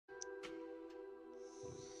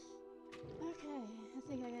I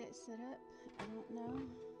think I got it set up. I don't know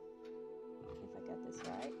if I got this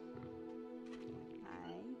right.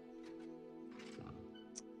 Hi.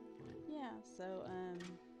 Yeah, so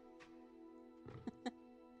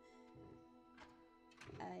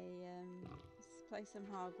let's play some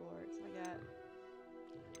Hogwarts.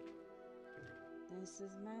 This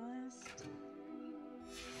is my last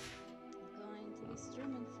I'm going to be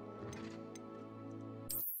streaming for.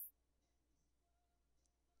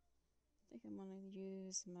 I think I'm gonna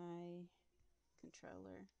use my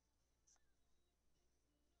controller.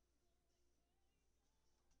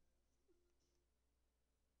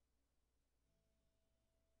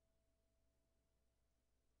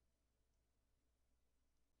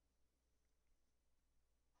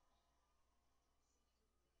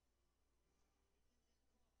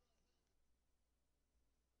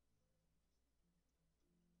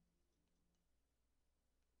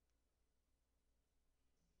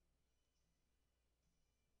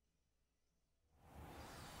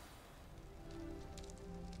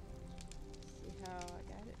 See how I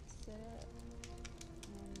got it set up.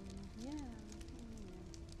 Yeah.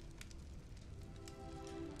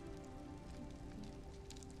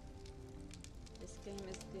 This game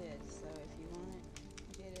is good, so if you want it,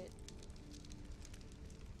 get it.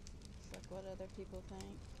 Fuck what other people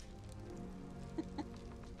think.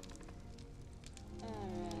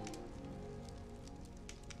 Alright.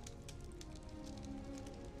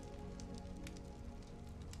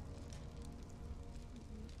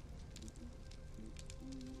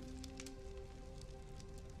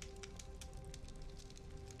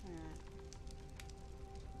 Alright.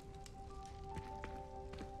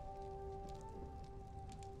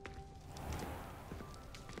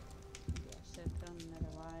 Yeah, I should have done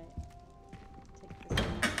another light. Take this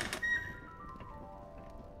one.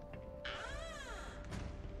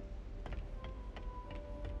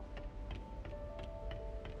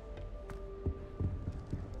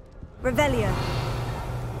 Revelio.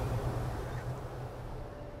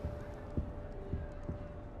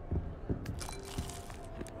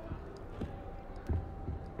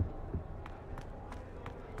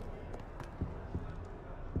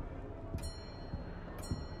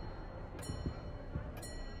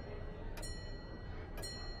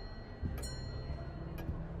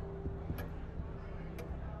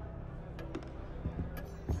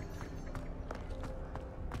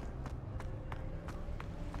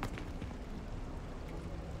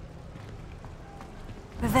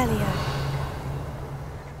 Revelio.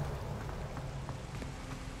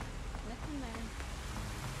 Nothing there.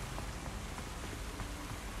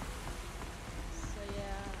 So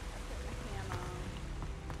yeah, I put my cam on.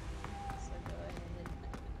 So go ahead.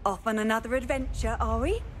 Off on another adventure, are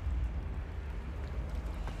we?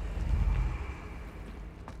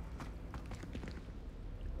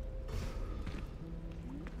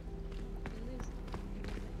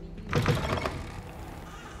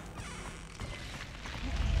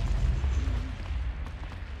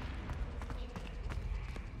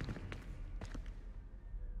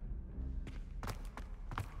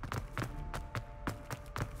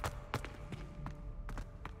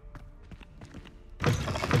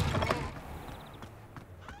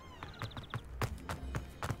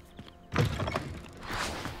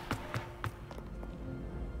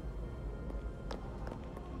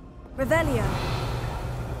 Revelio.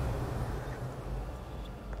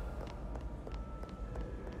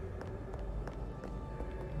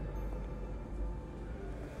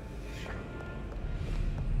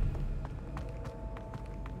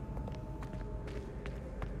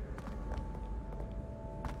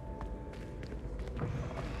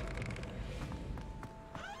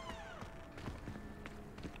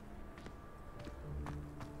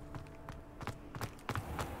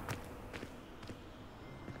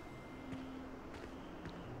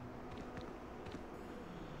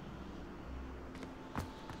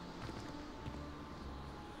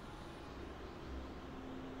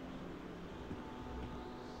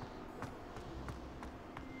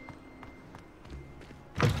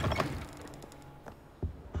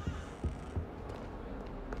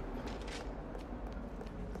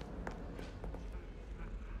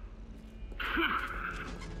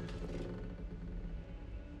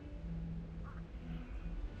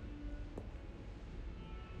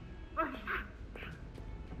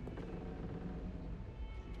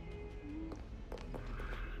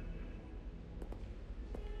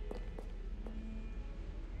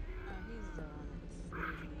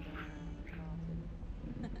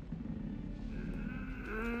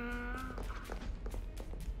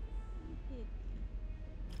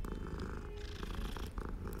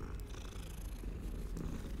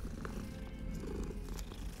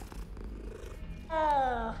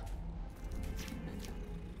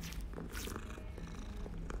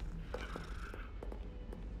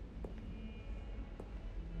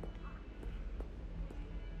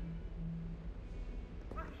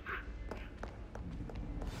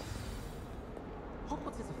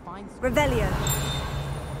 Revelio.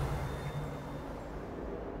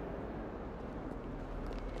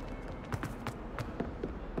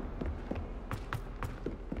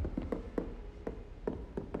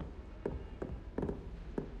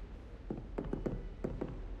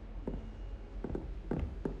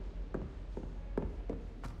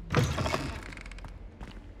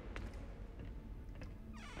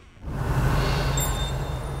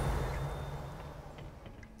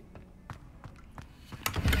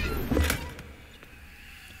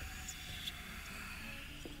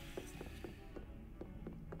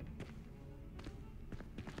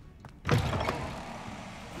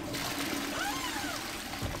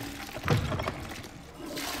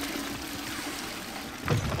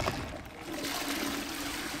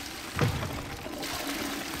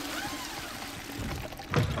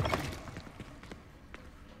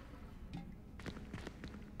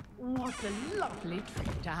 What a lovely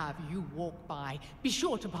treat to have you walk by. Be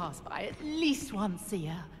sure to pass by at least once a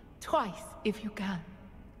year. Twice, if you can.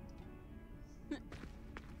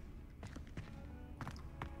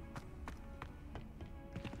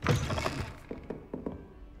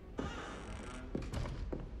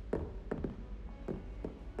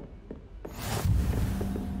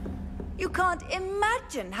 You can't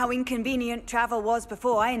imagine how inconvenient travel was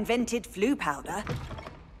before I invented flu powder.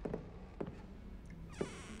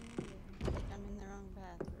 I'm in the wrong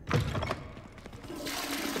bathroom.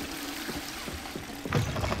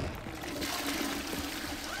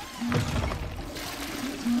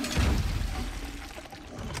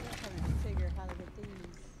 I'm trying to figure how to get these.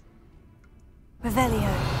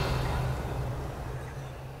 Revelio.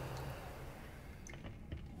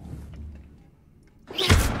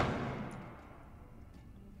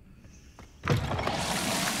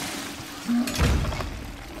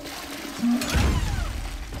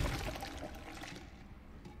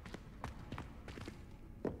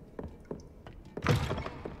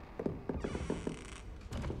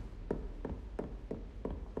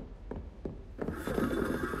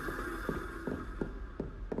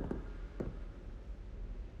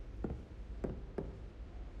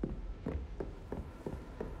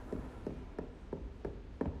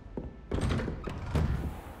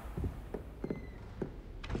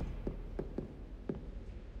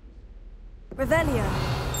 Revelio.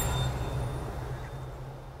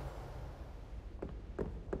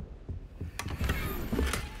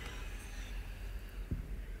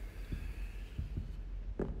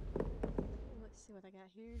 Let's see what I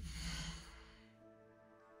got here.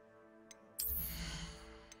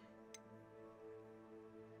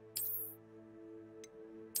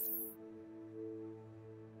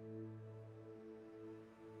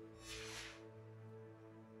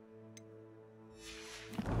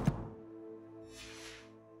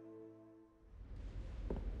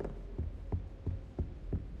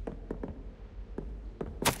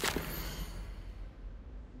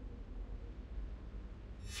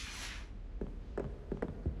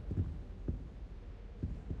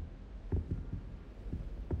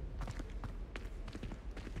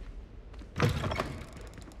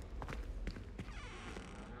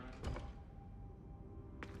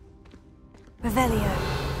 Revelio.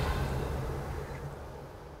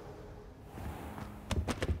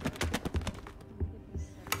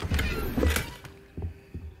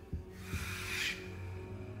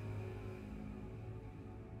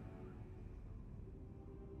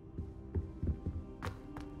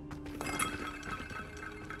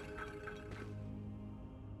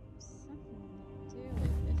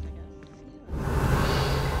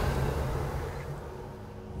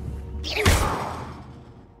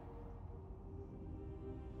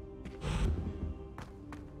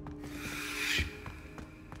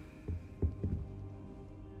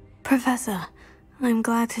 Professor, I'm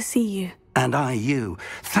glad to see you. And I you.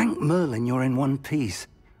 Thank Merlin you're in one piece.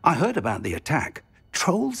 I heard about the attack.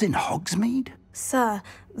 Trolls in Hogsmeade? Sir,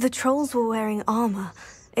 the trolls were wearing armor.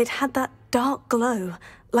 It had that dark glow,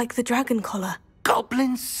 like the dragon collar.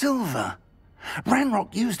 Goblin silver!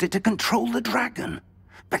 Ranrock used it to control the dragon.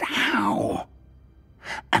 But how?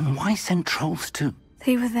 And why send trolls to...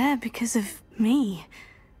 They were there because of me.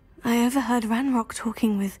 I overheard Ranrock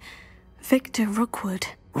talking with Victor Rookwood.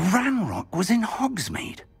 Ranrock was in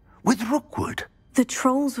Hogsmeade? With Rookwood? The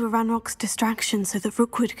trolls were Ranrock's distraction so that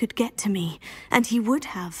Rookwood could get to me, and he would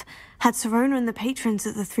have, had Sirona and the patrons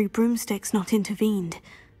at the Three Broomsticks not intervened.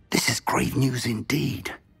 This is grave news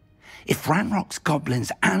indeed. If Ranrock's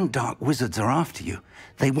goblins and dark wizards are after you,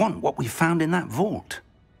 they want what we found in that vault.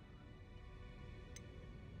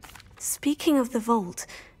 Speaking of the vault,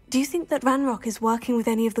 do you think that Ranrock is working with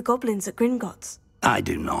any of the goblins at Gringotts? I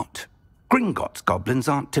do not. Gringotts goblins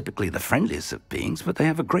aren't typically the friendliest of beings, but they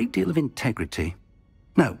have a great deal of integrity.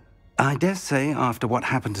 No, I dare say after what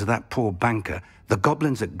happened to that poor banker, the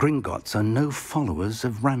goblins at Gringotts are no followers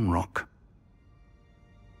of Ranrock.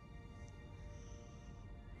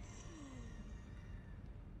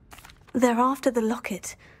 They're after the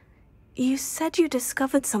locket. You said you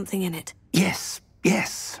discovered something in it. Yes.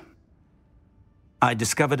 I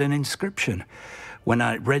discovered an inscription. When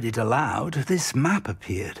I read it aloud, this map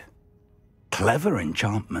appeared. Clever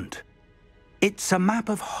enchantment. It's a map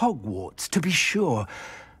of Hogwarts, to be sure,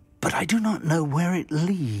 but I do not know where it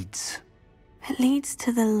leads. It leads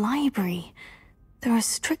to the library. The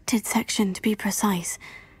restricted section, to be precise,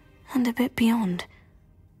 and a bit beyond.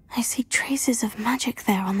 I see traces of magic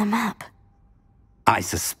there on the map. I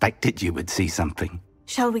suspected you would see something.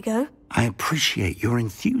 Shall we go? I appreciate your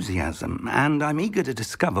enthusiasm, and I'm eager to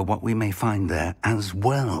discover what we may find there as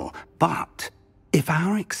well. But if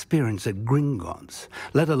our experience at Gringotts,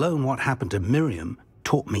 let alone what happened to Miriam,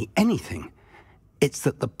 taught me anything, it's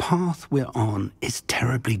that the path we're on is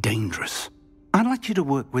terribly dangerous. I'd like you to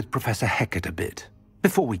work with Professor Hecat a bit,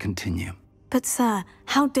 before we continue. But sir,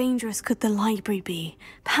 how dangerous could the library be?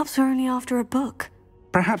 Perhaps we're only after a book.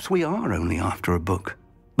 Perhaps we are only after a book,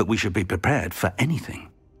 but we should be prepared for anything.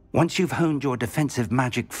 Once you've honed your defensive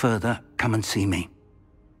magic further, come and see me.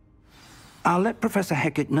 I'll let Professor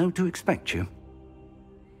Hecat know to expect you.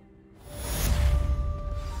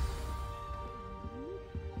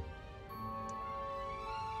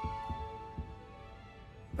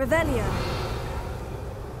 Revelio.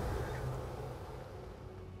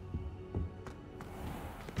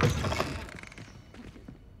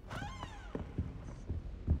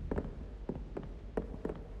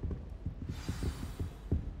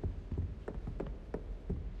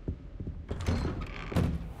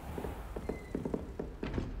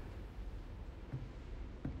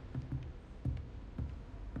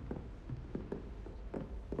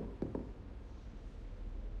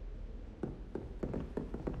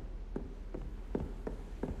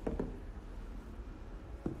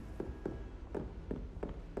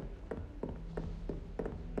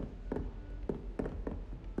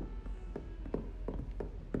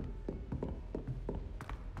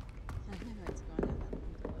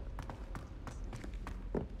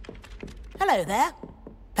 Hello there.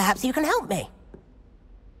 Perhaps you can help me.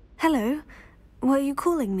 Hello? Were you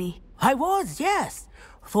calling me? I was, yes.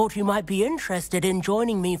 Thought you might be interested in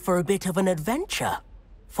joining me for a bit of an adventure.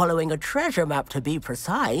 Following a treasure map, to be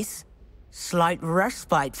precise. Slight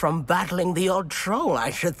respite from battling the odd troll, I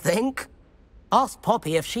should think. Asked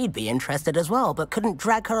Poppy if she'd be interested as well, but couldn't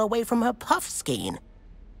drag her away from her puff skein.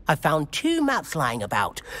 I found 2 maps lying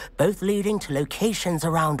about, both leading to locations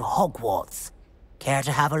around Hogwarts. Care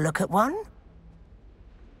to have a look at one?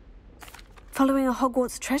 Following a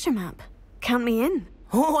Hogwarts treasure map. Count me in.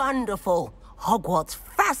 Wonderful. Hogwarts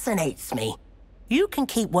fascinates me. You can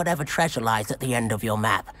keep whatever treasure lies at the end of your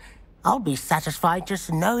map. I'll be satisfied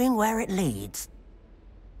just knowing where it leads.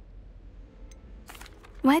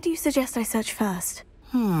 Where do you suggest I search first?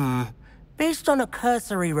 Based on a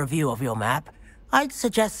cursory review of your map, I'd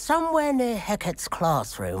suggest somewhere near Hecat's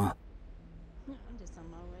classroom. I'm just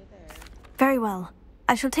on my way there. Very well.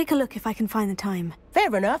 I shall take a look if I can find the time.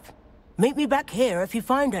 Fair enough. Meet me back here if you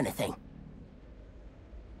find anything.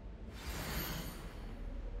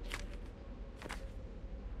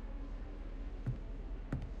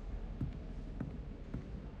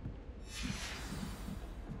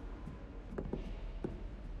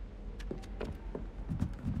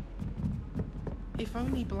 If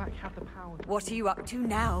only Black had the power. What are you up to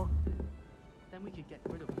now? Then we could get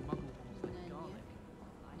rid of muggle balls like garlic.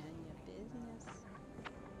 None your business.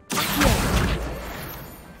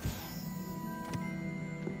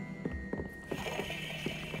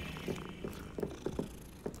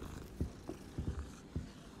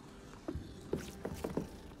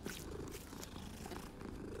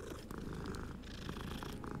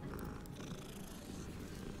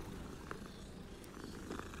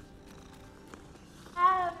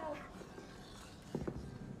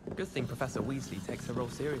 Good thing Professor Weasley takes her role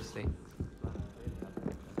seriously.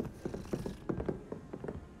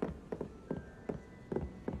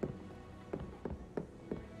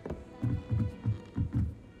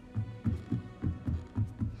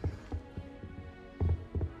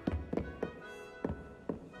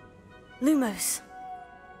 Lumos.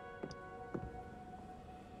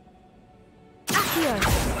 Accio.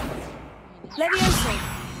 Levioso.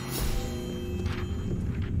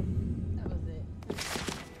 That was it.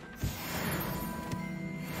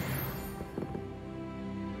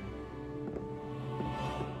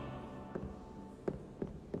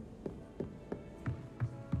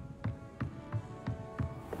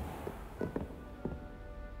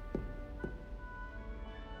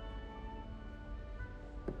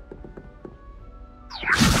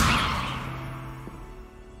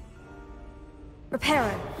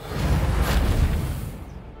 Reparo.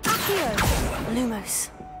 Accio.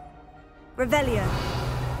 Lumos. Revelio.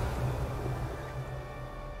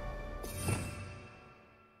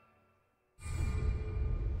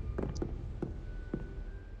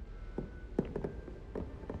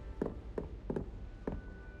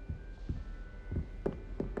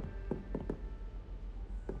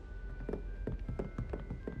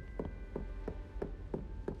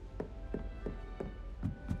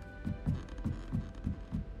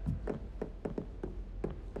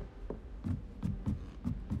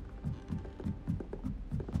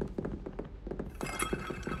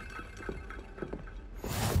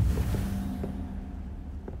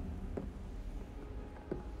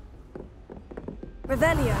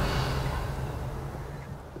 Revelio.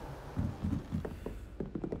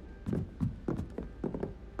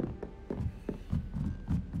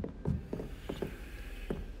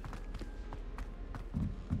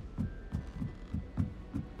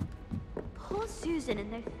 Poor Susan in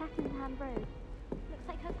those second-hand robes. Looks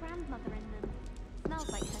like her grandmother in them. Smells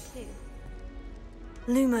like her too.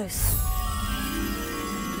 Lumos.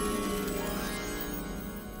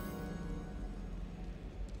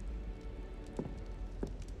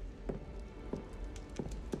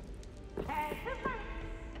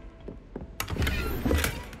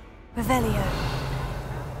 Revelio.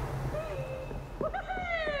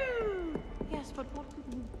 Yes, but what with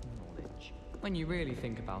knowledge? When you really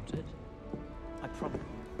think about it, I promise.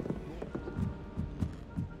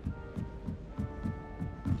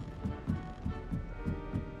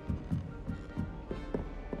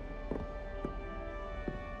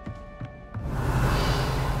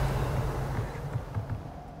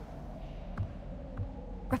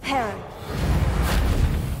 Reparo.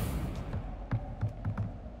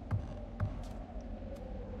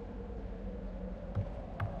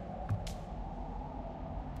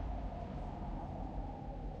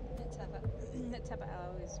 That type of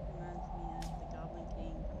always reminds me of the Goblin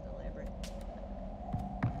King from the Labyrinth.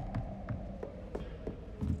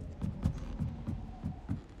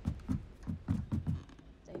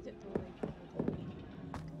 David Bowie, probably.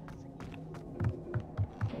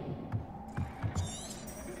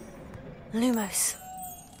 Lumos.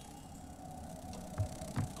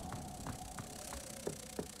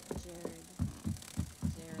 Jared.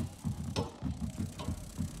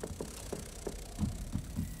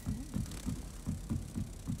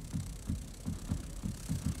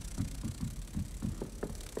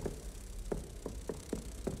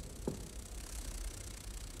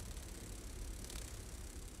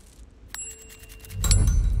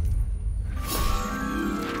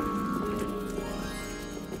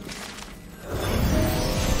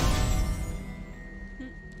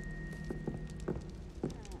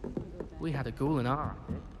 We had a ghoul in our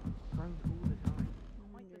attic. Drones all the time.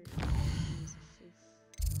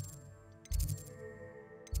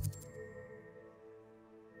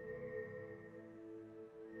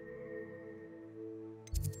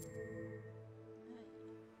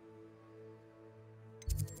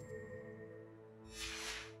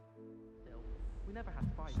 Still, we never had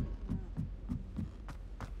spiders.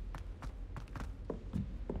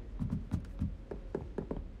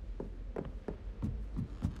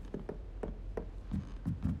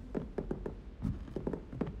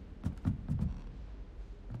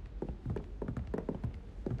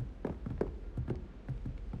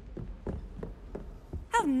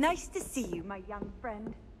 How nice to see you, my young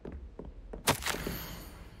friend.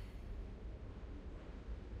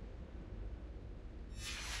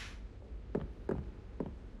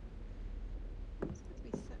 There's got to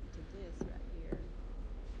be something to this right here.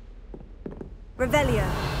 Revelio.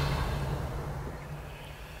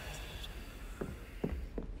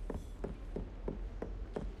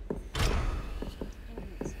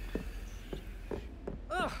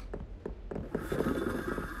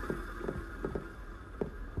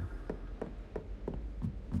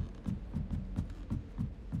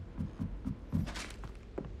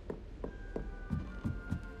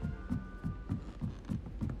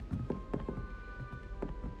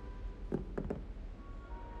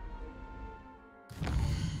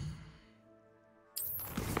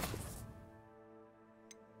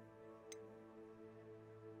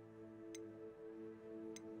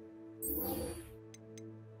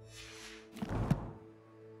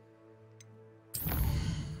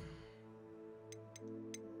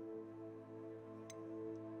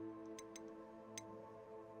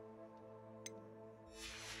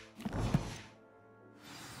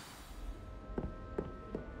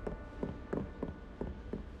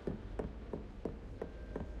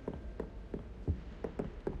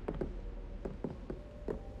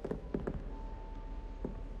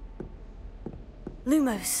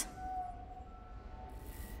 Lumos.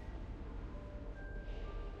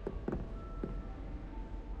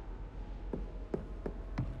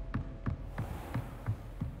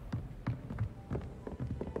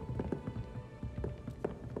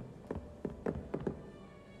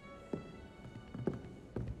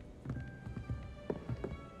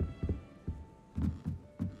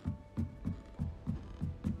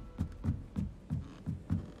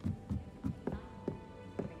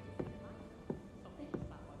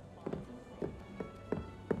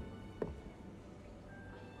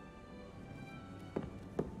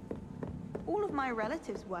 All of my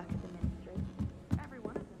relatives work at the ministry. Every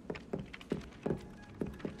one of them.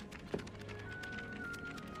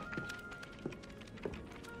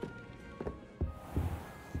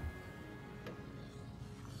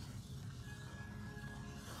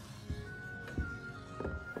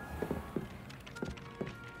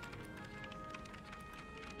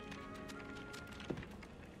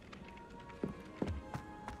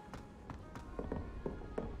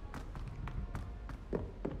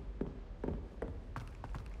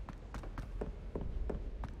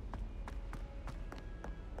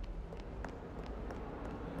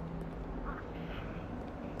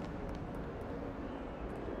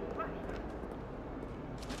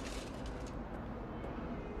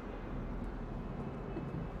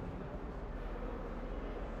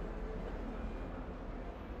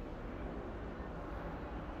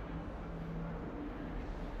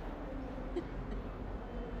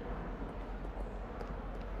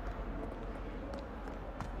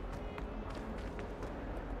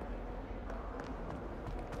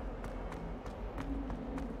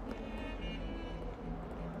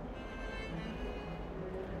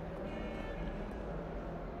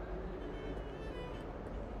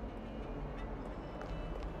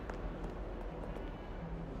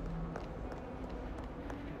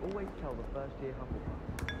 Always tell the first year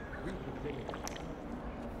Hufflepuff. Read the thing.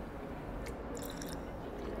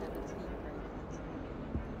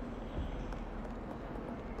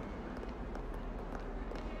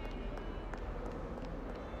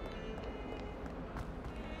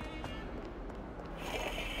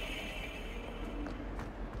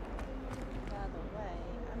 By the way,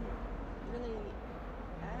 I'm going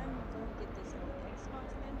to get this on Xbox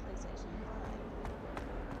and PlayStation 5.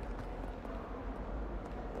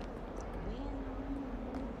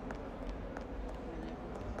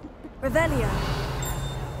 Revelio.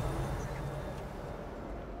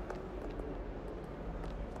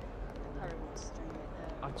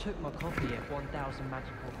 I took my copy of 1000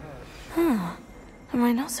 Magical Herbs. Huh. A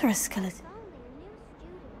rhinoceros skeleton.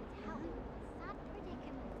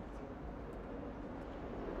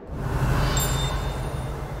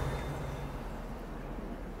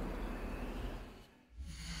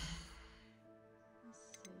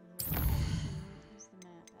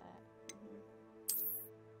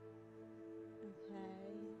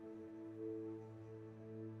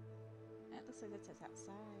 So that says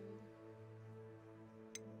outside.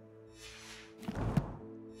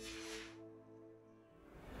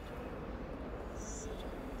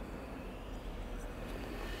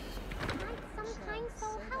 Might some kind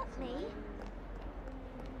soul help me?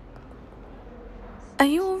 Are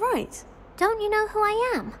you alright? Don't you know who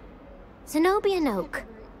I am? Zenobia Noak,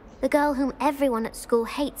 the girl whom everyone at school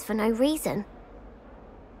hates for no reason.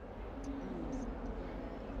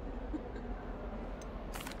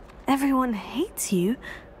 Everyone hates you?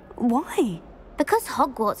 Why? Because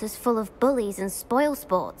Hogwarts is full of bullies and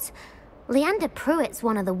spoilsports. Leander Pruitt's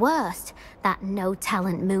one of the worst, that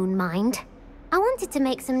no-talent moon mind. I wanted to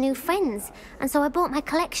make some new friends, and so I brought my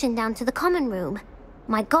collection down to the common room.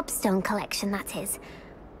 My gobstone collection, that is.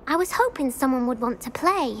 I was hoping someone would want to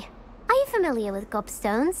play. Are you familiar with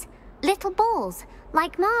gobstones? Little balls,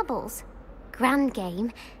 like marbles. Grand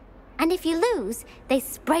game. And if you lose, they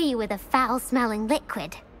spray you with a foul-smelling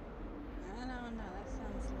liquid. I don't know, that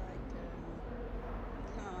sounds like,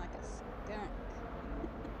 kind of like a skunk.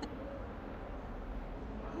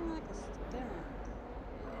 Kind of like a skunk.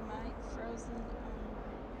 Am I frozen on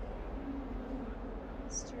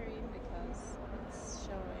stream because it's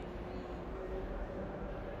showing me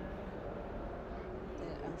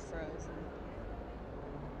that I'm frozen?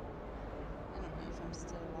 I don't know if I'm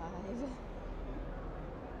still alive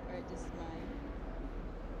or just my...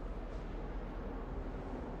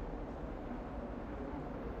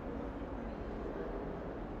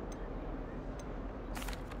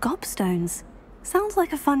 Gobstones. Sounds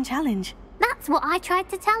like a fun challenge. That's what I tried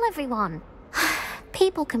to tell everyone.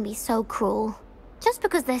 People can be so cruel. Just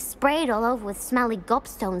because they're sprayed all over with smelly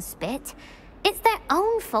gobstone spit, it's their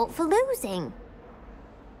own fault for losing.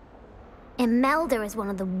 Imelda is one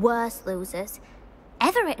of the worst losers.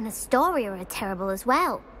 Everett and Astoria are terrible as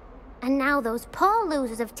well. And now those poor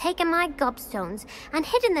losers have taken my gobstones and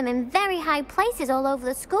hidden them in very high places all over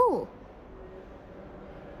the school.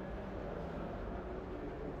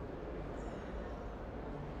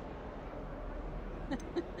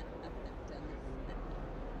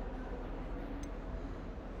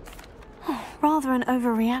 Rather an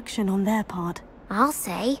overreaction on their part. I'll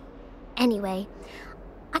say. Anyway,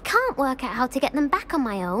 I can't work out how to get them back on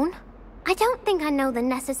my own. I don't think I know the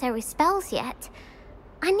necessary spells yet.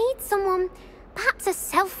 I need someone, perhaps a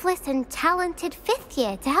selfless and talented 5th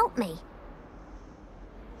year to help me.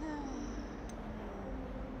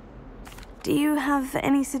 Do you have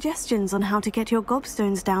any suggestions on how to get your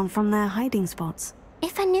gobstones down from their hiding spots?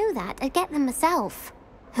 If I knew that, I'd get them myself.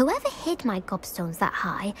 Whoever hid my gobstones that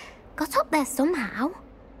high got up there somehow.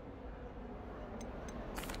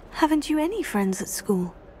 Haven't you any friends at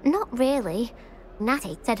school? Not really.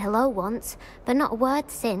 Natty said hello once, but not a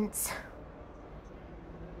word since.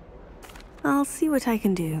 I'll see what I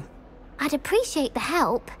can do. I'd appreciate the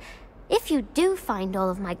help. If you do find all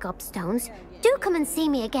of my gobstones, do come and see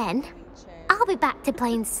me again. I'll be back to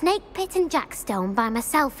playing Snake Pit and Jackstone by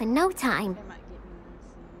myself in no time.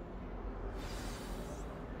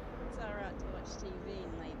 It's alright to watch TV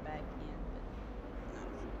and lay back in,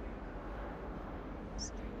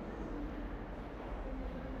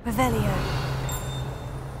 but not Revelio.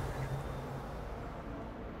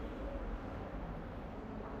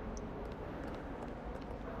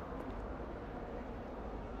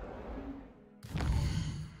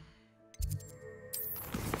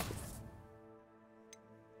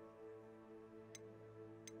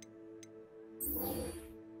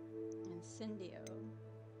 Incendio.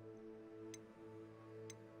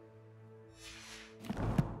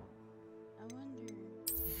 I wonder if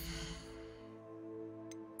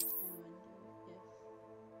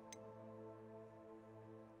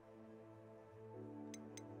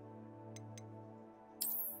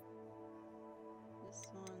this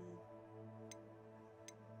one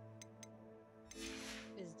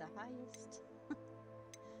is the highest.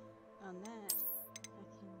 On that,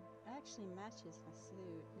 actually matches my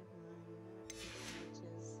suit. Never mind. It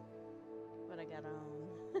matches what I got on.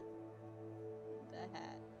 The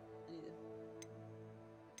hat. I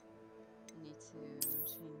need to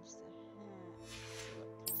change the hat. See what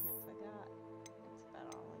kind of hats I got. That's about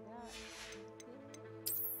all I got.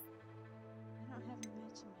 I don't have a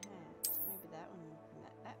matching hat. Maybe that one.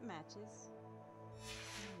 That matches.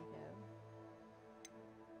 There we go.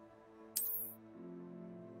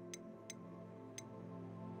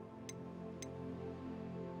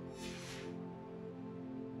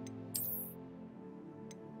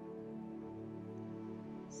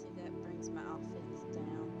 That brings my offense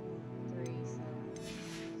down 3, so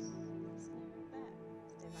let's stay like that.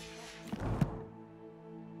 Stay like that.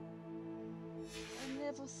 I'm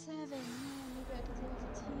level 7, man, maybe I could do level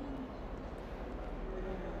 10.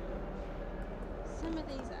 Some of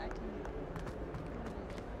these I can get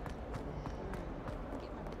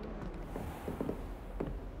my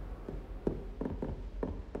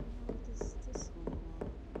what does this one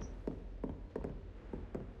want?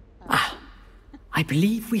 I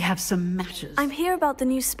believe we have some matters. I'm here about the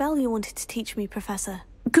new spell you wanted to teach me, Professor.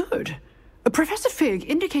 Good. Professor Fig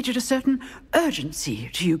indicated a certain urgency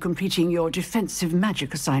to you completing your defensive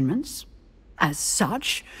magic assignments. As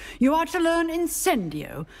such, you are to learn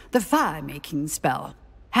Incendio, the fire-making spell,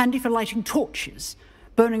 handy for lighting torches,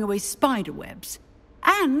 burning away spider webs,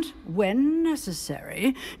 and, when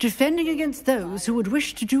necessary, defending against those who would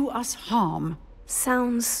wish to do us harm.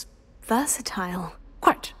 Sounds versatile.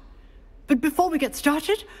 Quite. But before we get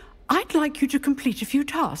started, I'd like you to complete a few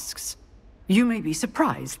tasks. You may be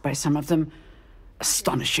surprised by some of them.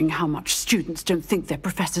 Astonishing how much students don't think their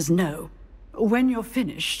professors know. When you're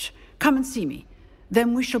finished, come and see me.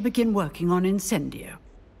 Then we shall begin working on Incendio.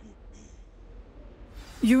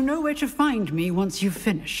 You know where to find me once you've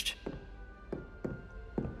finished.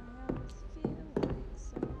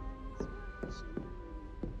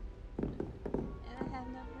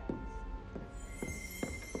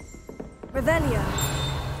 Revelio.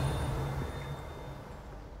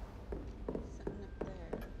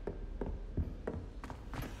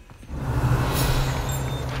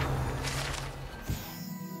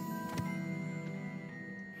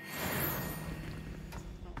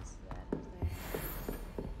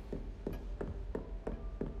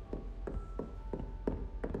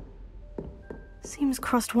 Seems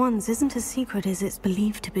crossed ones isn't as secret as it's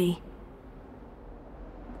believed to be.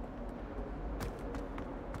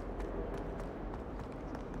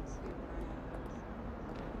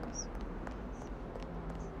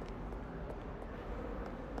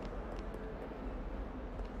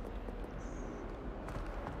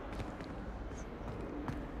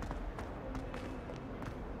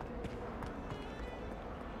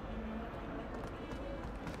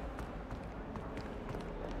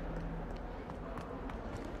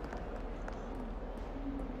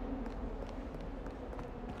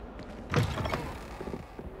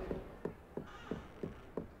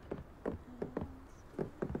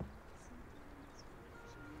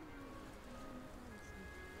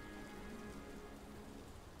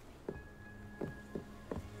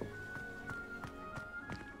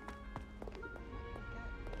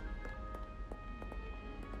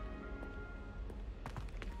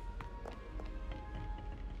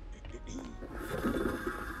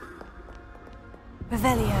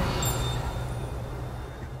 Revelio. How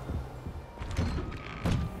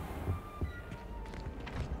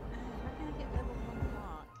can I get level 1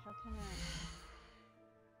 lock? How can I?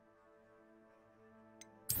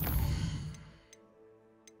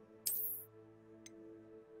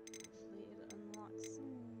 Hopefully it unlocks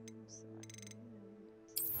soon, so I can use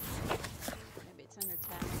it. Maybe it's under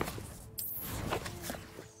talent.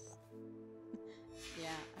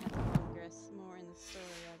 Yeah, I have to progress more in the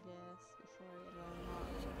story, I guess, before it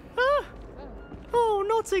unlocks. Oh,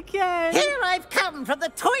 not again! Here I've come from the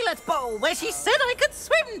toilet bowl where she said I could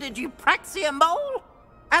swim, did you Praxia mole?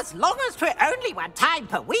 As long as for only 1 time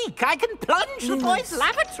per week, I can plunge the boy's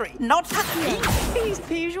lavatory, not for Please,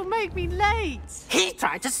 Peeves, you'll make me late. He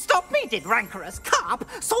tried to stop me, did rancorous carp,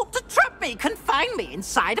 sought to trap me, confine me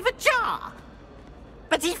inside of a jar.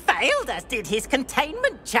 But he failed, as did his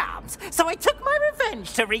containment charms, so I took my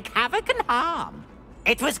revenge to wreak havoc and harm.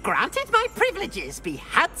 It was granted my privileges be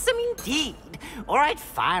handsome indeed, or I'd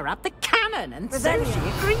fire up the cannon, and so she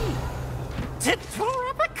agreed to draw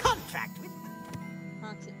up a contract with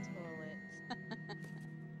Haunted toilets.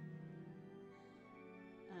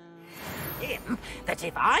 him that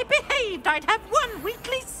if I behaved, I'd have 1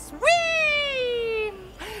 weekly swim.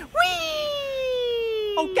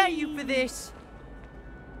 Whee! I'll get you for this.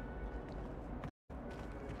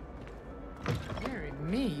 Dear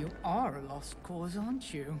me, you are a lost cause,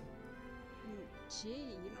 aren't you? Gee,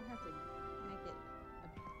 you don't have to make it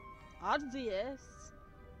obvious.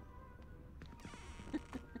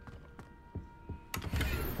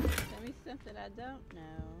 Tell me something I don't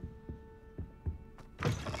know.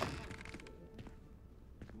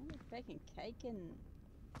 Oh, they're baking cake and...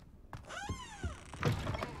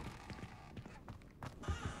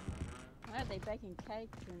 Why are they baking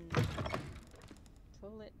cakes and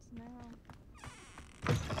toilets now?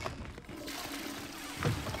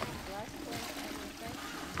 Last place I was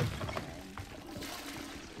baking. Okay.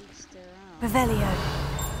 To each their own. Revelio.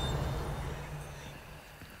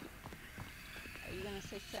 Are you gonna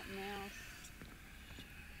say something else?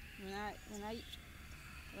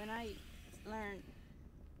 When I learned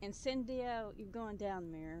Incendio, you're going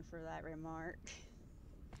down mirror for that remark.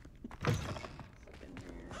 Fucking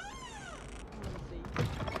mirror. I wanna see.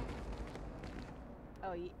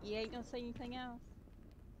 Oh, you ain't gonna say anything else?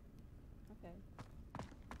 Okay.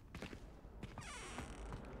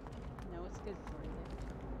 No, it's good for you.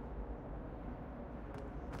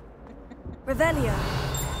 Revelio.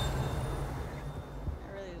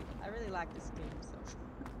 I really like this game so far.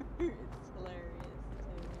 It's hilarious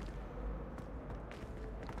too.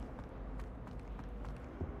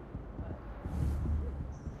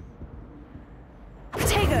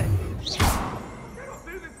 Potato. Cannot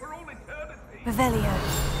do this for all eternity. Revelio.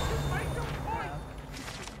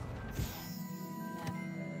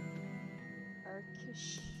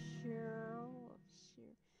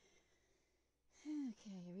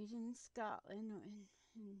 Okay, region in Scotland.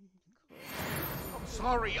 I'm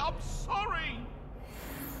sorry, I'm sorry!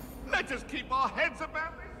 Let us keep our heads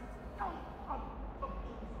about this!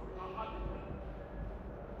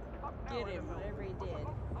 Get him, whatever he did.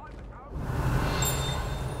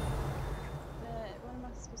 But what am I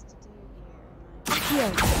supposed to do here? Accio.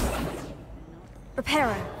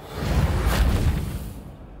 Reparo.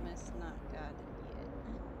 Must not got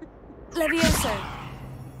it yet. Levioso.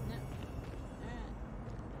 No. Alright.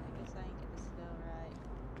 I guess I ain't getting this spell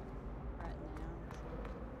right now.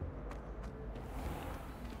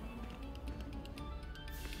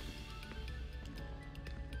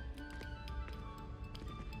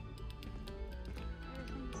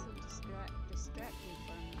 Everything's so distracting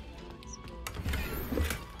for me that I want to do.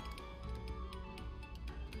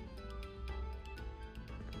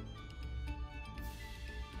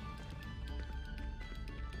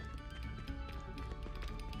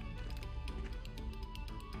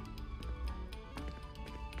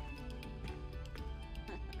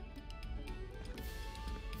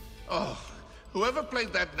 Oh, whoever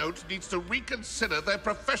played that note needs to reconsider their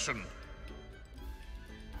profession.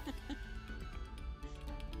 And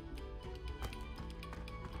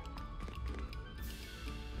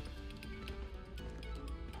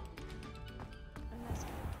that's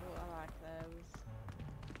pretty cool. I like those.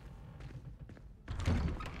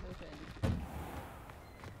 Open.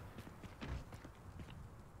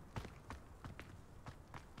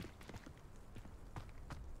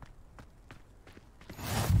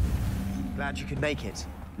 Glad you could make it.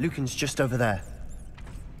 Lucan's just over there.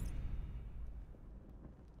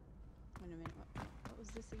 Wait a minute. What was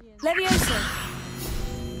this again? Levioso.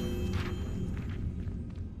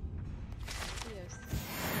 Yes.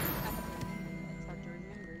 I have to remember that. It's hard to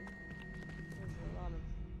remember. There's a lot of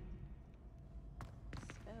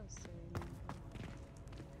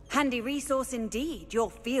handy resource indeed,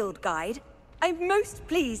 your field guide. I'm most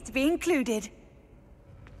pleased to be included.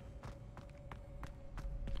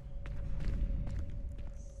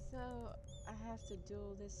 So I have to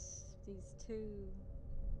duel these two.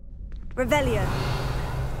 Revelio.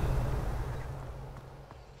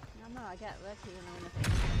 I know I got lucky when I went up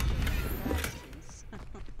against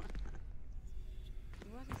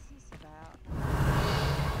What is this about?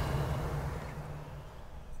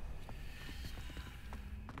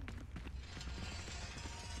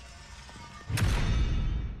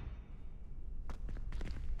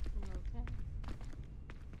 Okay.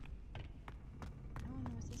 I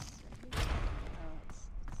wonder what this is right here. Oh, it's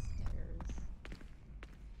stairs.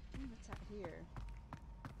 What's out here?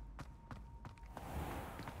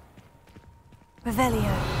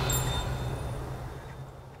 Revelio.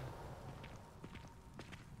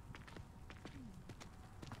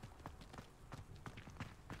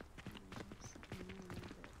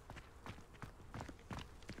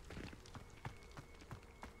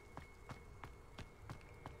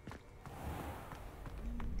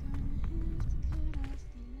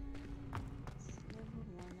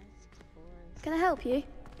 Can I help you?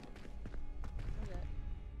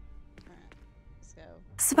 Let's go.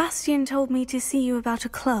 Sebastian told me to see you about a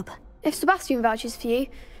club. If Sebastian vouches for you,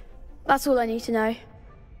 that's all I need to know.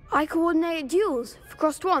 I coordinate duels for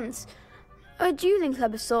crossed wands. A dueling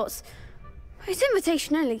club of sorts. It's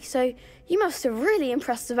invitation only, so you must have really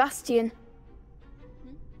impressed Sebastian.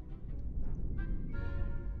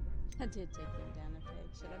 I did take them down a peg.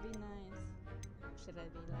 Should I be nice? Or should I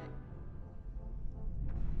be like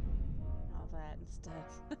all that and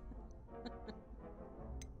stuff?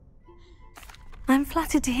 I'm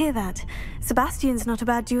flattered to hear that. Sebastian's not a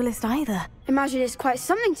bad duelist either. Imagine it's quite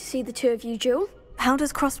something to see the two of you duel. How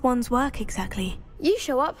does crossed wands work exactly? You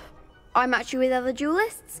show up, I match you with other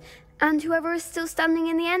duelists, and whoever is still standing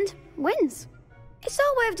in the end wins. It's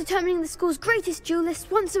our way of determining the school's greatest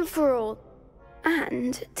duelist once and for all.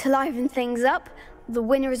 And to liven things up, the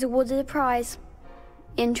winner is awarded a prize.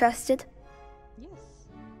 Interested? Yes.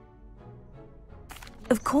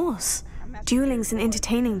 Of course. Dueling's an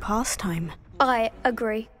entertaining pastime. I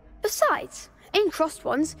agree. Besides, in crossed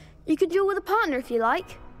wands, you could duel with a partner if you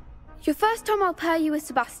like. Your first time I'll pair you with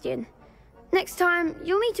Sebastian. Next time,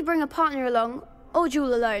 you'll need to bring a partner along, or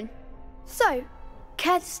duel alone. So,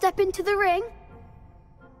 care to step into the ring?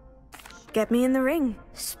 Get me in the ring.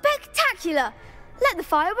 Spectacular! Let the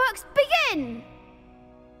fireworks begin!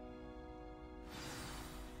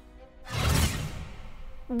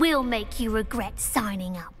 We'll make you regret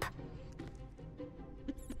signing up.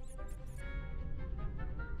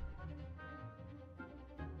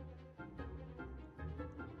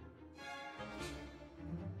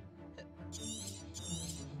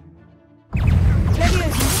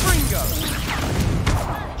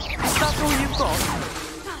 That's all you've got?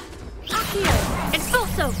 Accio!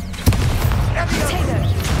 Expulso! Potato!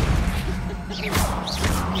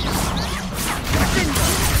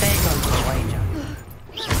 There goes the wager.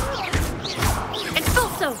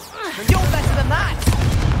 Expulso! You're better than that!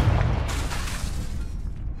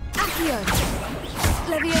 Accio!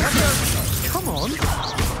 Levioso! Come on.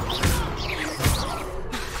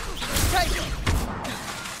 Take it!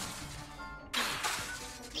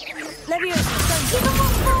 Levioso! Give him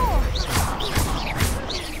one more!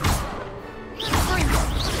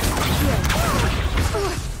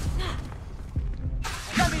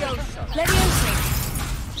 Levioso! Levioso!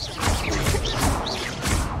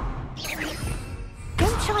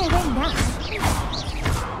 Don't shy away now.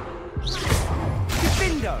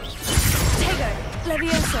 Bindo! Tego!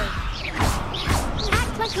 Levioso!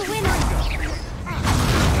 Act like a winner.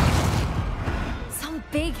 Some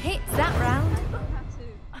big hits that round.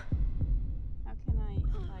 How can I,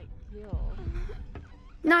 like, heal?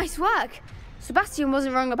 Nice work. Sebastian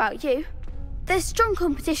wasn't wrong about you. There's strong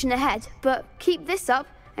competition ahead, but keep this up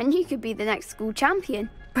and you could be the next school champion.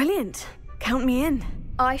 Brilliant. Count me in.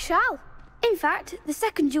 I shall. In fact, the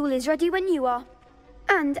second duel is ready when you are.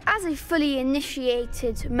 And as a fully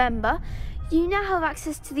initiated member, you now have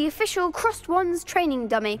access to the official Crossed Wands training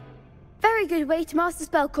dummy. Very good way to master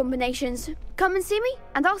spell combinations. Come and see me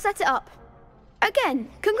and I'll set it up. Again,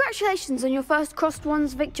 congratulations on your first Crossed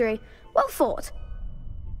Wands victory. Well fought.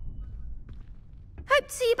 Hope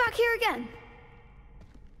to see you back here again.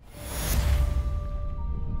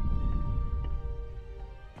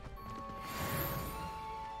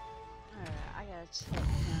 Alright, I gotta check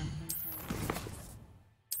something.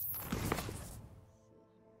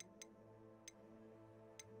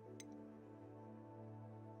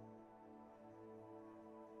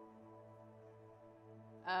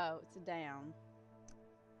 Oh, it's down.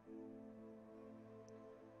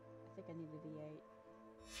 think I need a D8.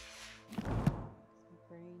 My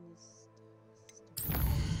brain is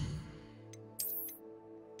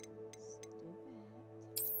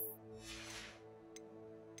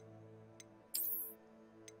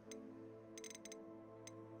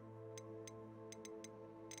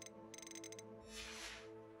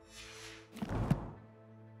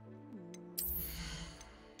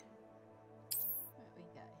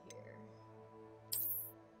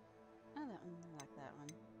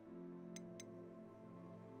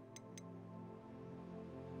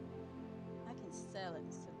sell it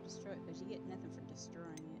instead of destroy it, because you get nothing for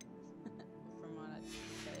destroying it, from what I can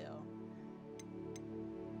tell.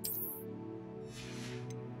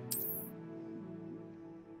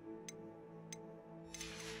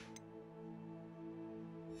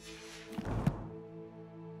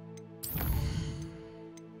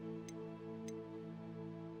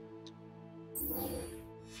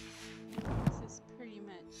 This pretty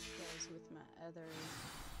much goes with my other.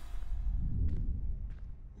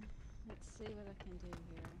 Let's see what I can do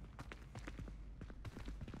here.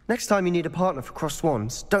 Next time you need a partner for Crossed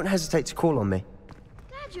Wands, don't hesitate to call on me.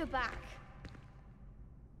 Glad you're back.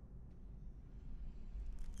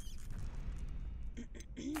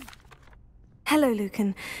 Hello,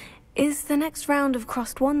 Lucan. Is the next round of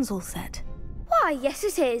Crossed Wands all set? Why, yes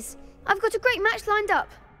it is. I've got a great match lined up.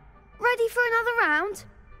 Ready for another round?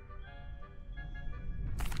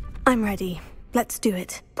 I'm ready. Let's do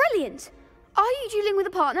it. Brilliant. Are you dueling with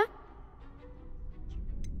a partner?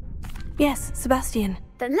 Yes, Sebastian.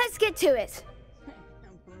 Then let's get to it.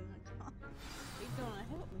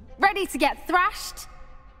 Ready to get thrashed?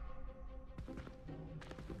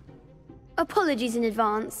 Apologies in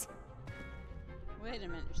advance. Wait a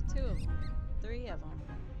minute, there's 2 of them. 3 of them.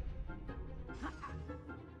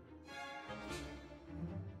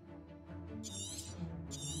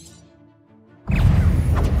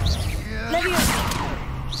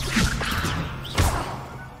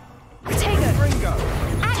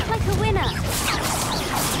 Act like a winner.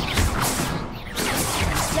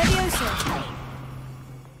 Leviosa.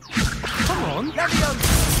 Come on,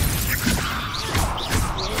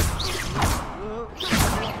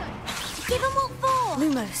 Give him what for.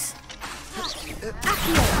 Lumos.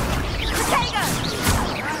 Accio. Protego.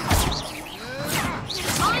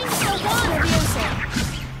 I'm the one. Leviosa.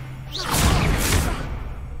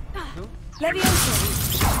 Leviosa.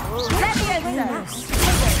 Leviosa.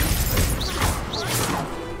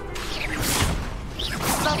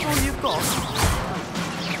 That's all you've got?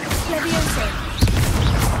 Leviosa.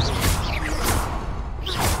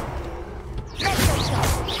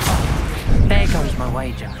 There goes my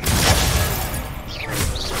wager.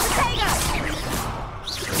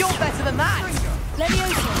 You're better than that.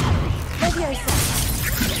 Leviosa. Leviosa.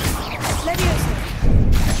 Leviosa.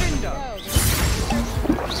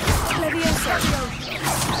 Leviosa.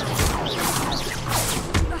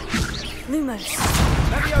 Lumos.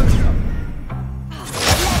 Leviosa.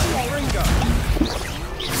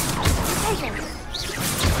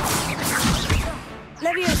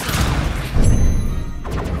 Leviosa.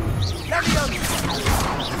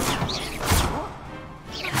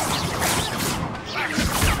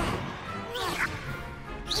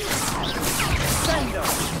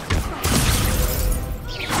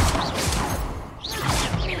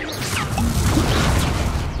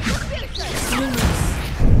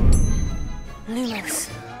 Lumos.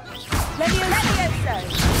 Leviosa.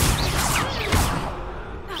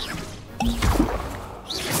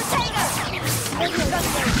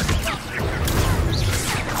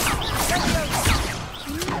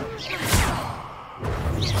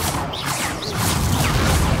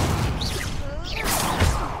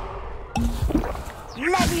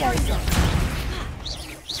 Leviosa.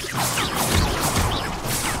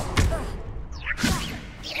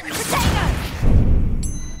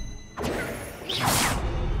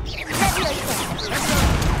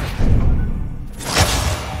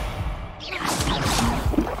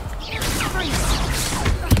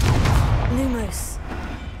 Lumos.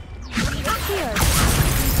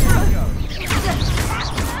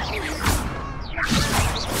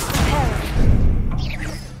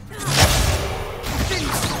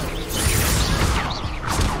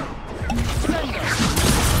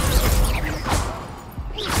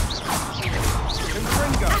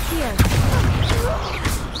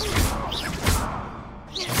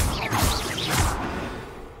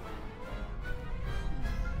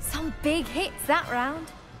 Some big hits that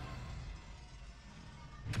round.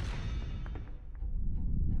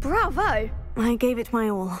 Bravo! I gave it my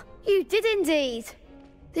all. You did indeed.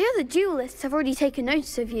 The other duelists have already taken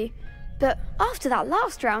notice of you, but after that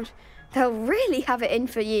last round, they'll really have it in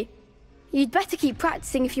for you. You'd better keep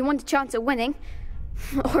practicing if you want a chance at winning.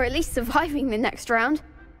 Or at least surviving the next round.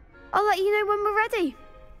 I'll let you know when we're ready.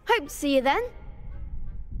 Hope to see you then.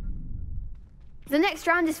 The next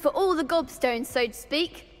round is for all the gobstones, so to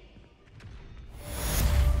speak.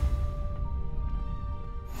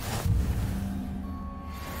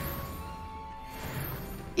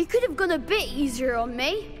 You could have gone a bit easier on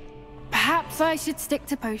me. Perhaps I should stick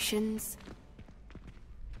to potions.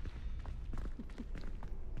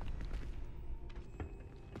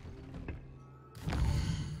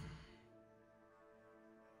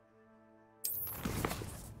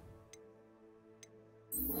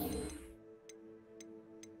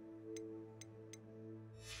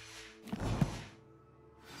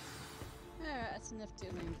 That's enough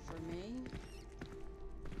doing for me.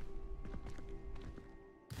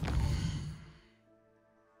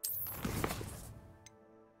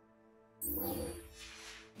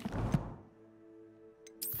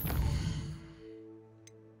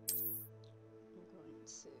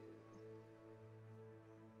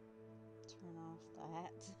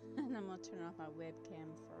 And I'm gonna turn off my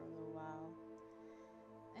webcam for a little while.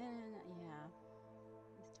 And yeah,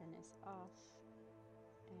 let's turn this off.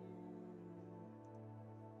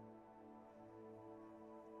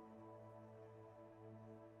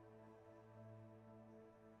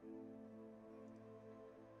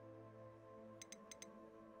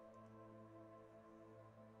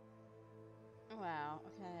 And wow,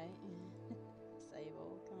 okay.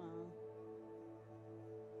 Sable, come on.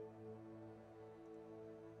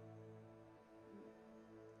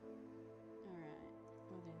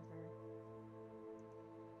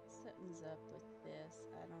 Something's up with this.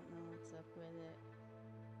 I don't know what's up with it.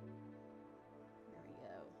 There we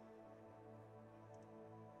go.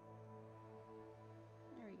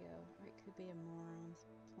 There we go. Or it could be a moron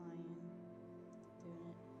playing, doing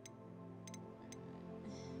it.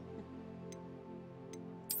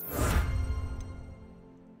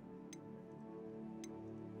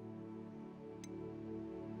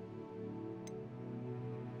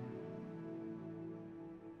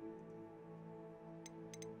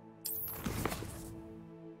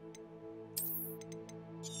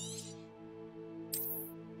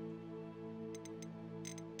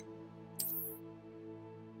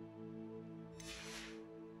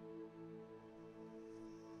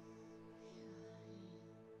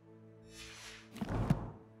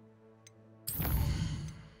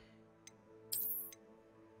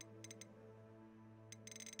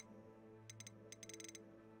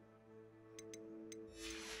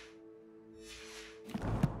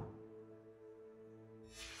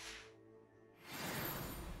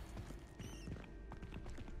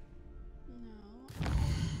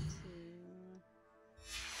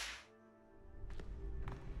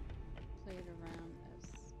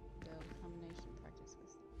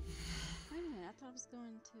 I was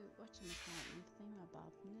going to whatchamacallit and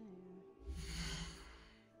thingamabob. No.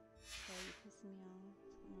 Okay, you pissing me off.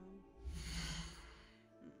 Come on.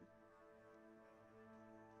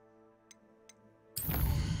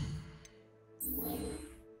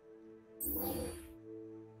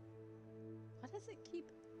 Why does it keep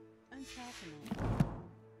untapping it?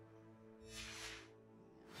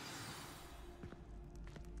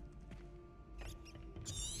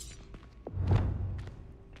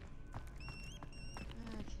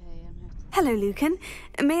 Hello, Lucan.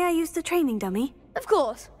 May I use the training dummy? Of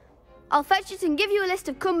course. I'll fetch it and give you a list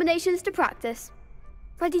of combinations to practice.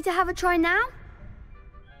 Ready to have a try now?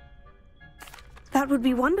 That would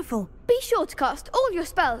be wonderful. Be sure to cast all your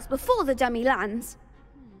spells before the dummy lands.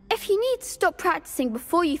 If you need to stop practicing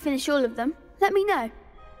before you finish all of them, let me know.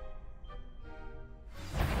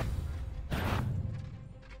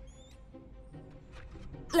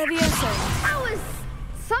 Levioso. That was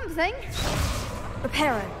something.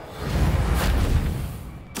 Reparo.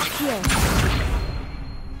 Accio.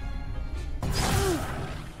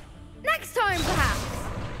 Next time, perhaps.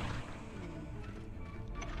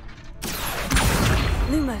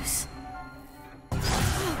 Lumos.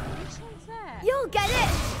 Which one's that? You'll get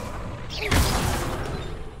it.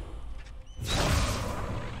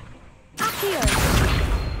 Accio.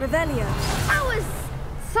 Revelio. That was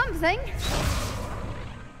something.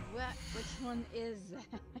 What? Which one is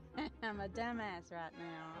that? I'm a dumbass right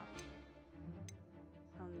now.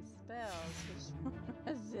 On the spells, which one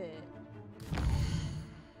was it?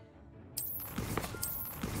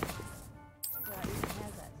 Do I even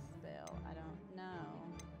have that spell? I don't know.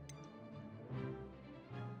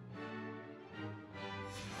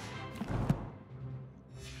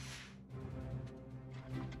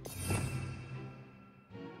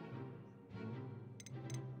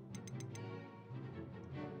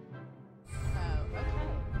 Oh,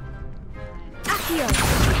 okay.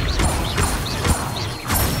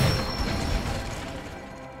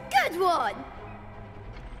 Good one!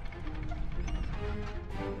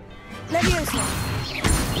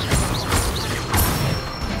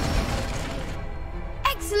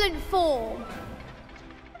 Excellent form!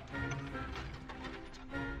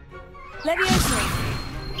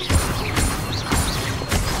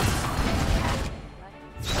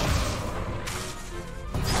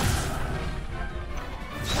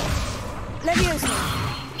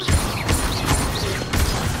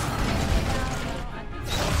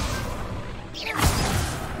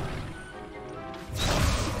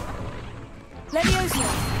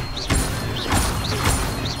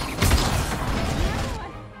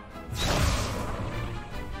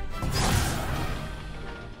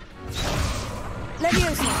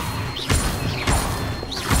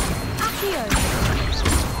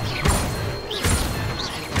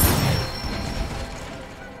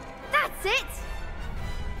 That's it!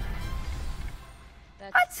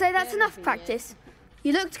 I'd say that's enough practice.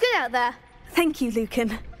 You looked good out there. Thank you,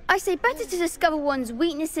 Lucan. I say better to discover one's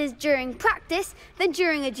weaknesses during practice than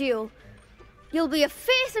during a duel. You'll be a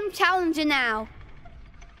fearsome challenger now.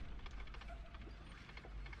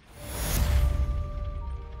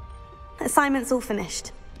 Assignment's all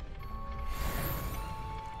finished.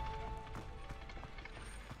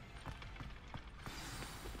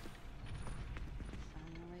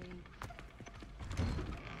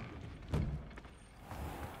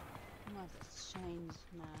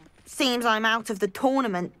 Seems I'm out of the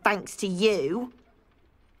tournament thanks to you.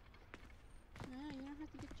 No, you don't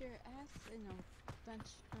have to get your ass in a bunch,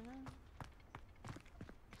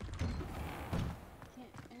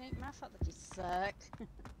 It ain't my fault that you suck.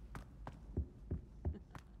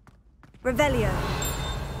 Revelio.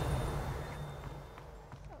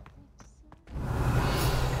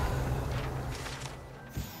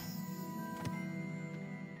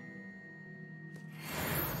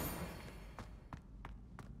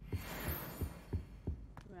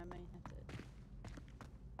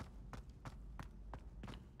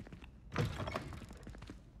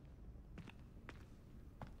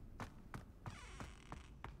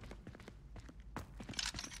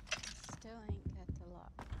 Still ain't got the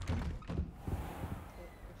lock.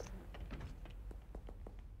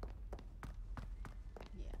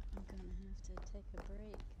 Yeah, I'm gonna have to take a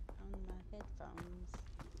break on my headphones.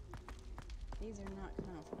 These are not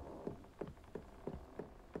comfortable.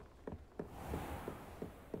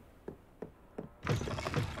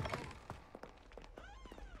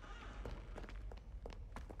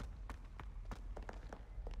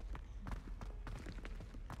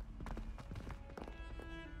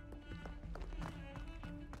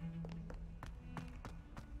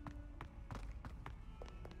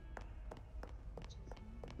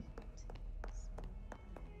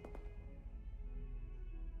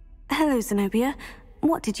 Hello, Zenobia.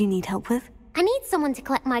 What did you need help with? I need someone to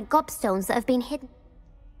collect my gobstones that have been hidden.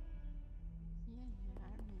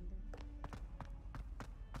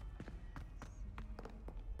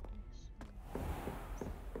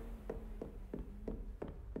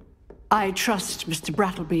 I trust Mr.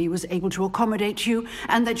 Brattleby was able to accommodate you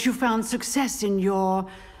and that you found success in your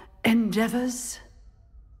endeavors.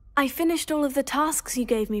 I finished all of the tasks you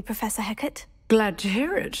gave me, Professor Hecat. Glad to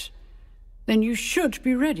hear it. Then you should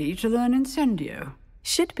be ready to learn Incendio.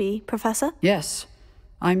 Should be, Professor? Yes.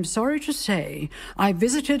 I'm sorry to say, I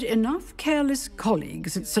visited enough careless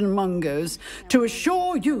colleagues at St. Mungo's to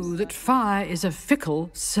assure you that fire is a fickle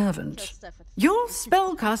servant. Your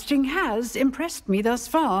spellcasting has impressed me thus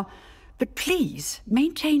far, but please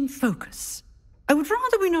maintain focus. I would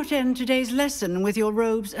rather we not end today's lesson with your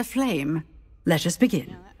robes aflame. Let us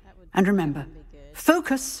begin. And remember,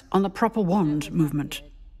 focus on the proper wand movement.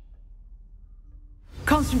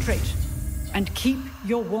 Concentrate and keep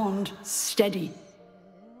your wand steady.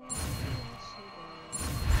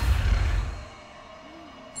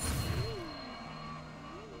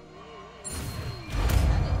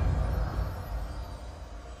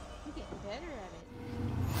 I'm getting better at it.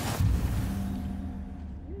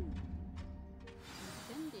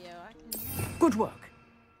 Incendio, I can... Good work.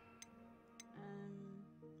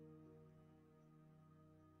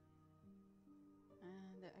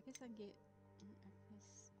 I guess I get...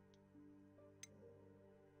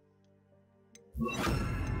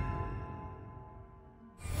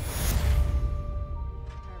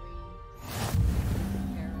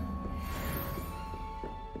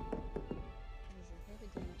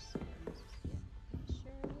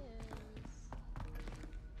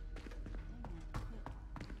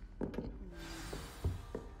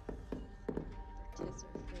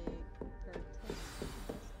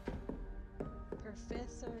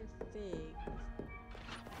 Professor Fig.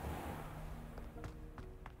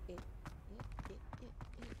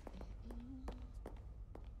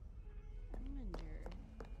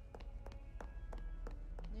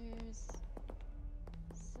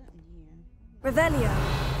 Revelio.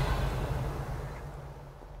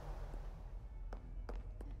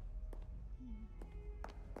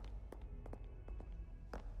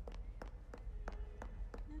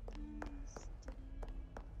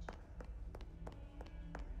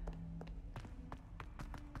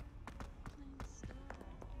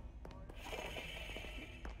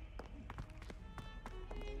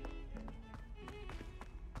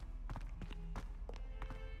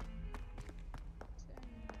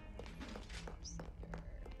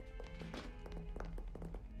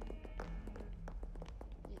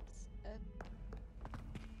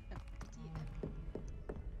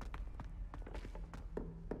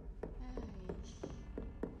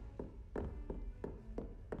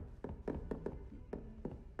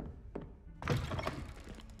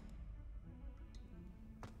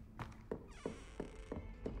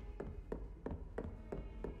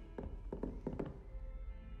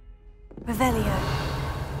 Revelio.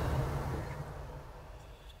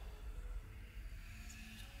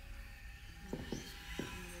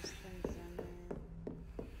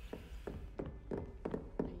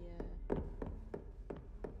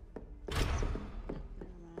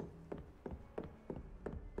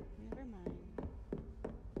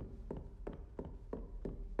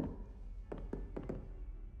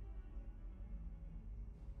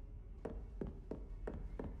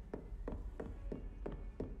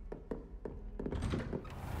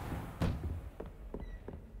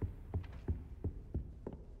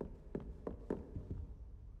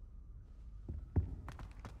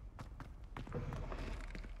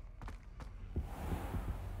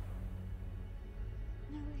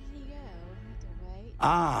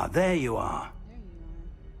 Ah, there you are.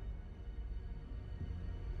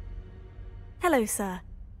 Hello, sir.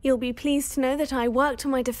 You'll be pleased to know that I worked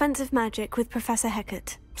on my defensive magic with Professor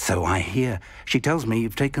Hecat. So I hear. She tells me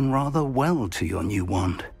you've taken rather well to your new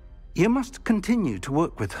wand. You must continue to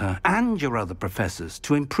work with her and your other professors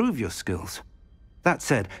to improve your skills. That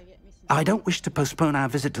said, I don't wish to postpone our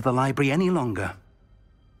visit to the library any longer.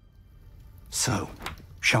 So,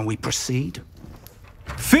 shall we proceed?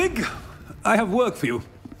 Fig! I have work for you.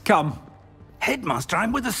 Come. Headmaster,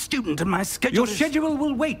 I'm with a student and my schedule Your schedule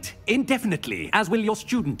will wait indefinitely, as will your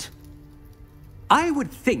student. I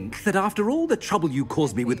would think that after all the trouble you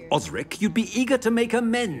caused me with Osric, you'd be eager to make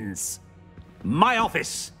amends. My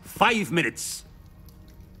office, 5 minutes.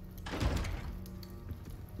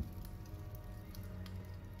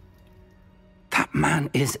 That man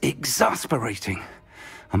is exasperating.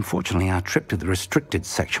 Unfortunately, our trip to the restricted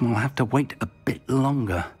section will have to wait a bit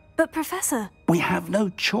longer. But, Professor... We have no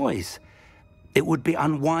choice. It would be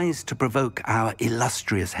unwise to provoke our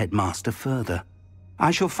illustrious headmaster further.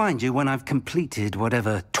 I shall find you when I've completed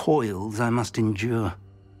whatever toils I must endure.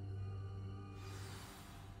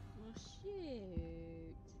 Well, shoot.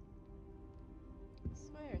 I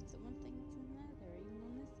swear it's one thing to another, even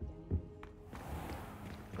on this game.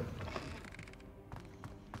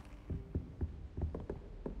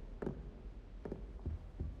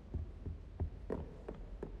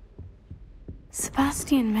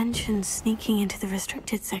 Sebastian mentioned sneaking into the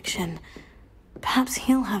restricted section. Perhaps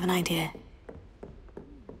he'll have an idea.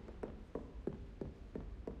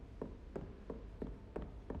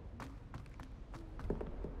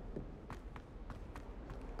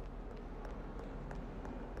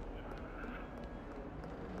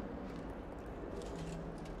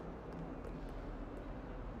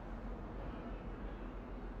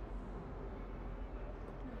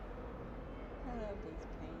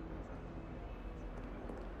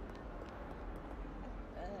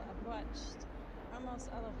 Almost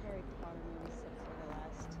all of Harry Potter movies except for the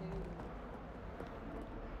last two.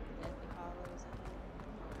 Deathly Hallows,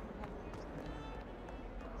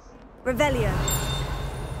 Revelio.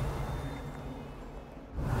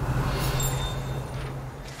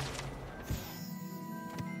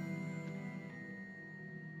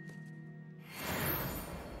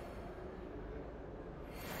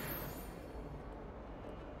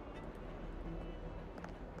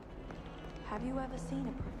 Have you ever seen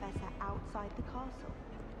a professor outside the castle?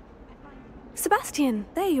 Sebastian,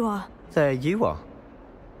 there you are. There you are.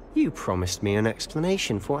 You promised me an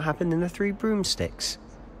explanation for what happened in the Three Broomsticks.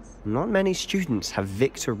 Not many students have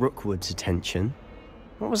Victor Rookwood's attention.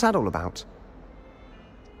 What was that all about?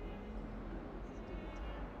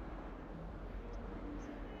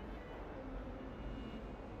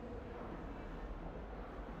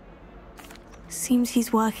 Seems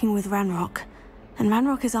he's working with Ranrock. And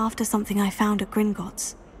Ranrock is after something I found at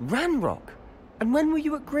Gringotts. Ranrock? And when were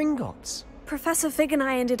you at Gringotts? Professor Fig and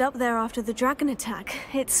I ended up there after the dragon attack.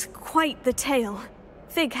 It's quite the tale.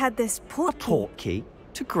 Fig had this portkey. A portkey?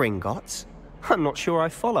 To Gringotts? I'm not sure I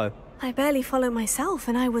follow. I barely follow myself,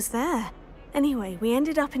 and I was there. Anyway, we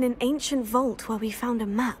ended up in an ancient vault where we found a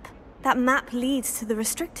map. That map leads to the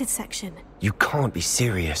restricted section. You can't be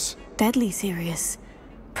serious. Deadly serious.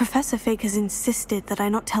 Professor Fig has insisted that I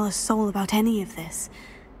not tell a soul about any of this.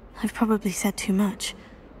 I've probably said too much.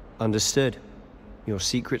 Understood. Your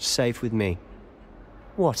secret's safe with me.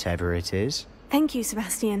 Whatever it is. Thank you,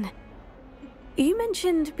 Sebastian. You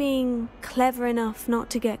mentioned being clever enough not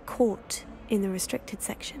to get caught in the restricted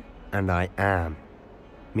section. And I am.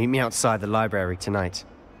 Meet me outside the library tonight,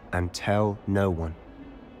 and tell no one.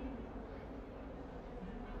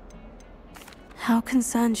 How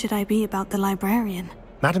concerned should I be about the librarian?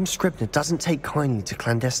 Madame Scribner doesn't take kindly to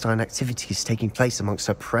clandestine activities taking place amongst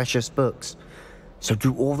her precious books, so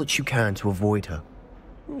do all that you can to avoid her.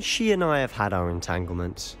 She and I have had our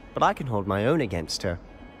entanglements, but I can hold my own against her.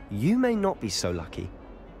 You may not be so lucky.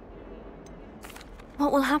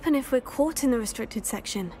 What will happen if we're caught in the restricted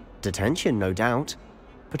section? Detention, no doubt.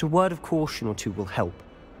 But a word of caution or two will help.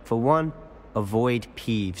 For one, avoid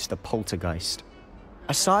Peeves, the poltergeist.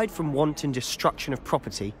 Aside from wanton destruction of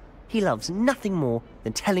property, he loves nothing more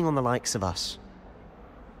than telling on the likes of us.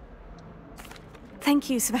 Thank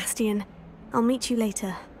you, Sebastian. I'll meet you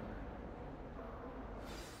later.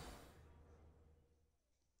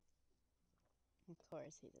 Of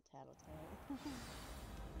course, he's a tattletale.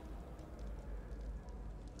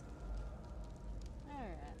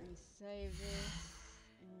 Alright, let me save this.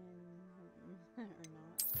 Or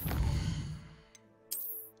not.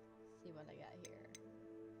 See what I got here.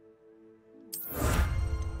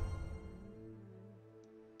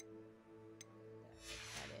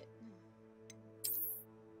 Got it.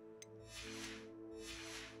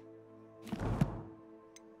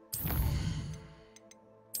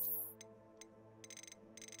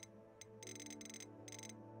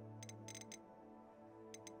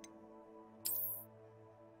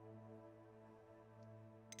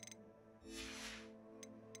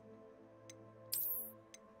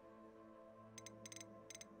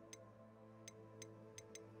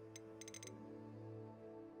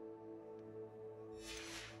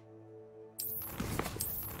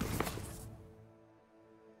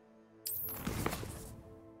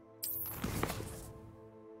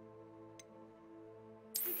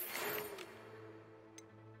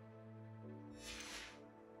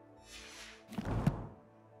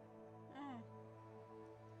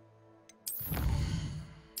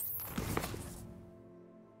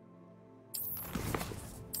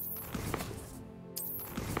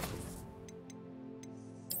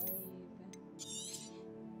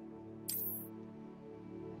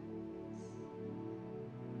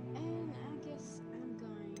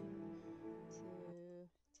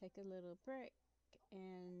 Take a little break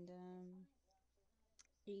and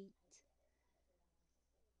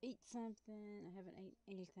eat something. I haven't ate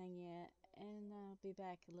anything yet, and I'll be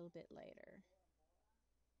back a little bit later.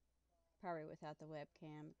 Probably without the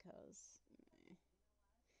webcam because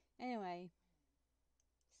anyway,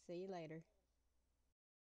 see you later.